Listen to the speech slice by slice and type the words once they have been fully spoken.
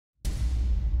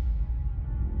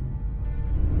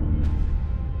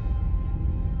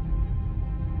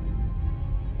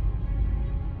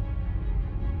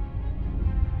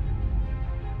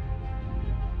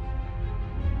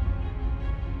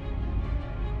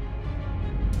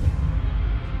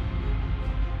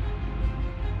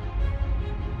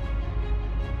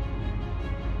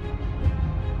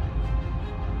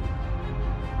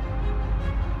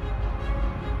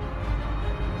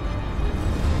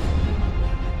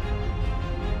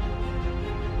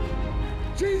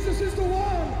Jesus is the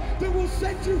one that will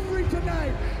set you free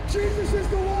tonight. Jesus is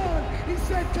the one. He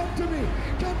said, come to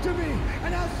me,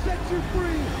 and I'll set you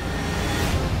free.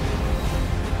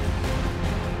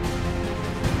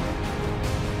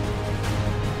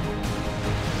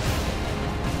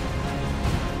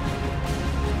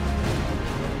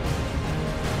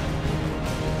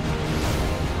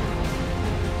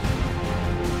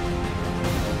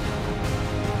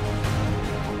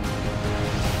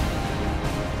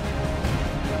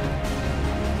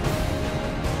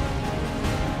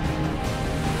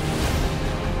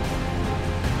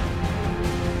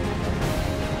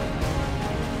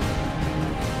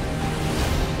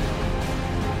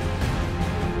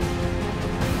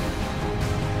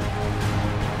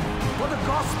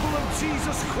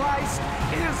 Jesus Christ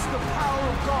is the power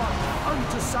of God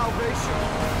unto salvation.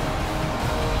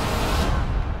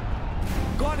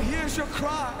 God hears your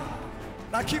cry.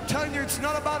 And I keep telling you, it's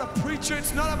not about a preacher,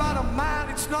 it's not about a man,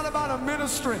 it's not about a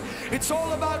ministry. It's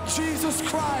all about Jesus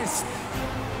Christ.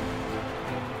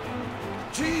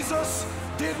 Jesus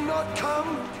did not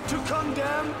come to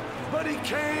condemn, but he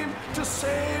came to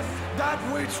save that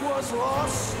which was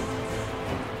lost.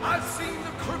 I've seen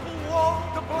the crippled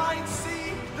walk, the blind see,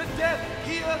 the deaf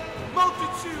hear,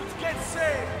 multitudes get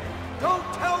saved. Don't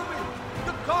tell me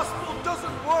the gospel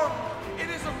doesn't work. It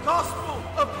is a gospel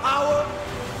of power.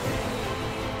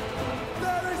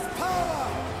 There is power,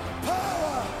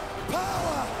 power,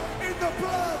 power in the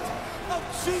blood of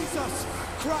Jesus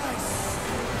Christ.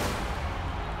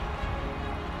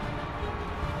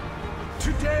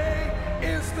 Today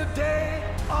is the day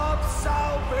of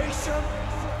salvation.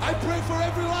 I pray for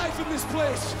every life in this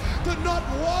place, that not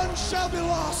one shall be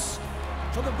lost.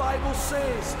 For the Bible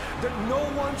says that no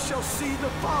one shall see the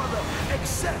Father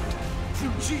except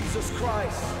through Jesus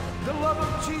Christ. The love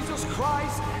of Jesus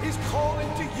Christ is calling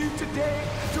to you today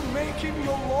to make him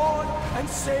your Lord and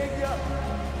Savior.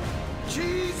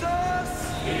 Jesus,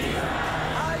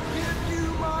 I give you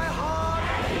my heart.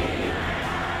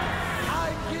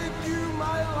 I give you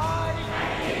my life.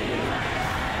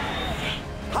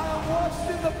 I am washed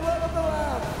in the blood of the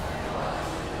Lamb.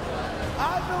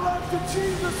 I belong to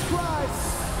Jesus Christ.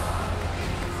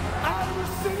 I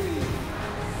receive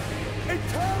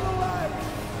eternal life.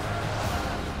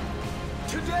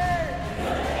 Today,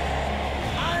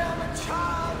 I am a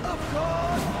child of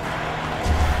God.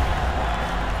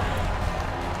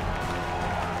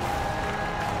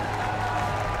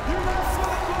 You ask for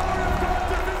the glory of God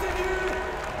to visit you.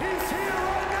 He's here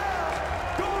right now.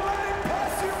 Don't let him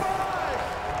pass you by.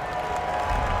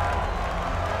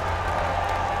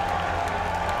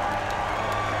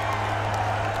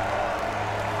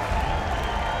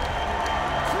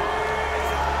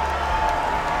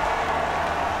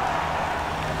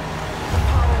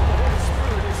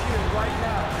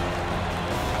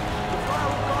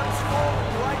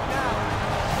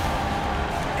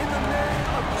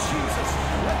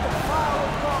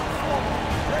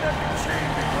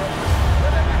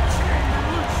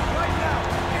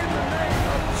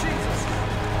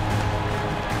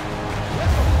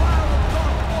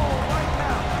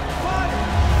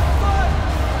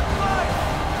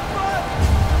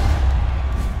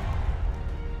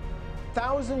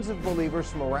 Thousands of believers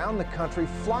from around the country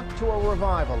flocked to a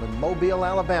revival in Mobile,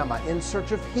 Alabama, in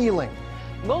search of healing.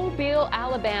 Mobile,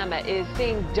 Alabama is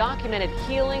seeing documented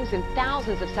healings and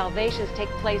thousands of salvations take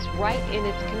place right in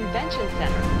its convention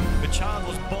center. The child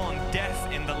was born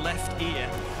deaf in the left ear.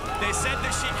 They said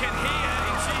that she can hear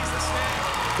in Jesus' name.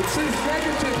 It says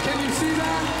negative. Can you see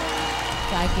that?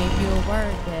 God gave you a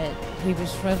word that he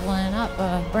was shriveling up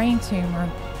a brain tumor,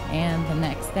 and the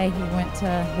next day he went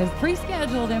to his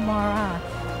pre-scheduled MRI,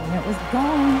 and it was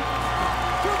gone.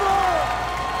 Come on!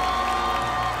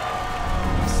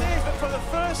 He says that for the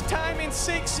first time in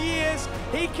 6 years,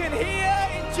 he can hear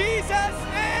in Jesus'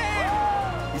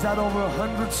 name. He's had over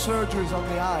 100 surgeries on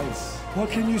the eyes. What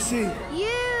can you see? You!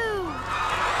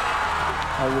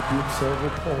 I rebuke cerebral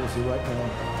palsy right now.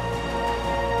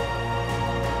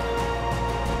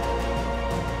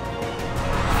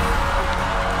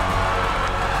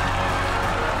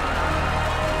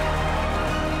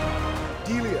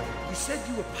 You said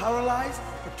you were paralyzed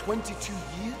for 22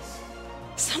 years?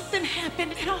 Something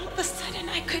happened, and all of a sudden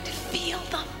I could feel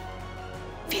them,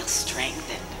 feel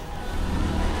strengthened.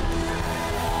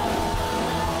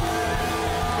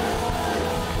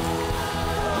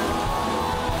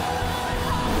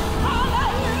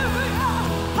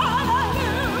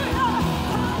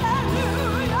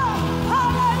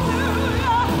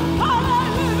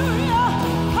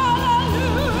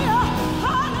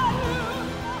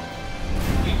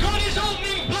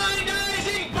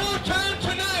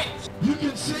 You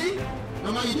can see?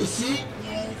 Mama, you can see?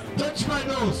 Touch my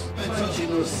nose. Touch your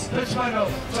nose. Touch my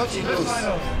nose. Touch your Touch my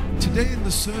nose. nose. Today in the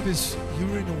service, you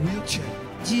were in a wheelchair.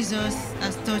 Jesus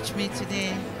has touched me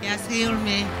today. He has healed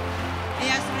me. He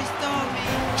has restored me.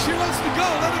 She wants to go.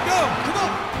 Let her go. Come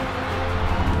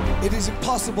on. It is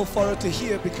impossible for her to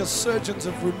hear because surgeons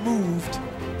have removed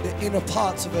the inner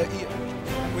parts of her ear.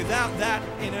 And without that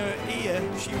in her ear,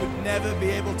 she would never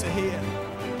be able to hear.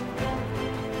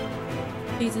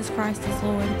 Jesus Christ is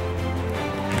Lord.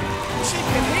 She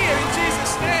can hear in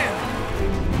Jesus' name.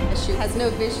 She has no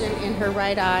vision in her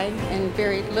right eye and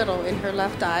very little in her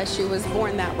left eye. She was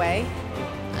born that way.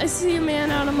 I see a man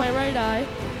out of my right eye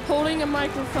holding a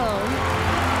microphone.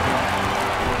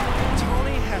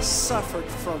 Tony has suffered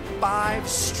from 5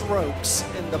 strokes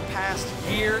in the past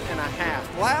year and a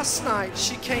half. Last night,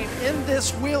 she came in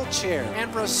this wheelchair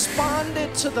and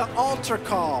responded to the altar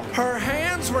call. Her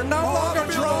hands were no longer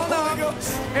drawn up,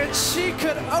 and she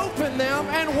could open them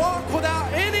and walk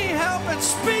without any help and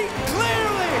speak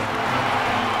clearly.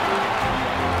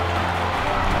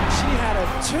 She had a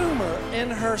tumor in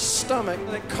her stomach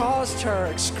that caused her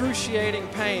excruciating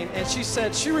pain, and she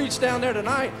said she reached down there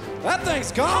tonight, that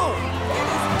thing's gone.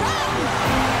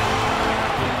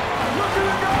 Look at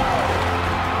it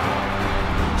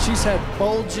go! She's had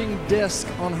bulging disc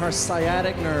on her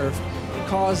sciatic nerve,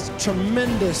 caused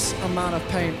tremendous amount of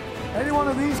pain. Any one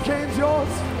of these canes yours?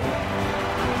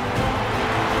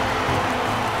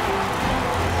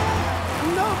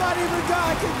 Nobody but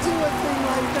God can do a thing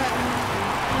like that.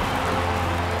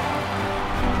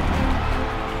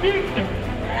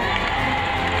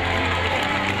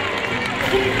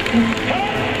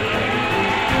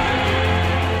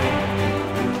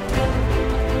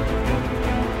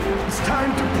 It's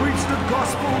time to preach the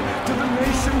gospel to the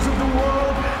nations of the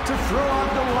world, to throw out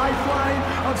the lifeline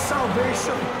of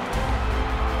salvation.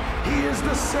 He is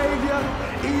the Savior,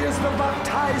 He is the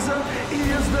baptizer, He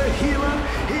is the healer,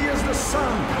 He is the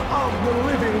Son of the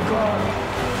living God.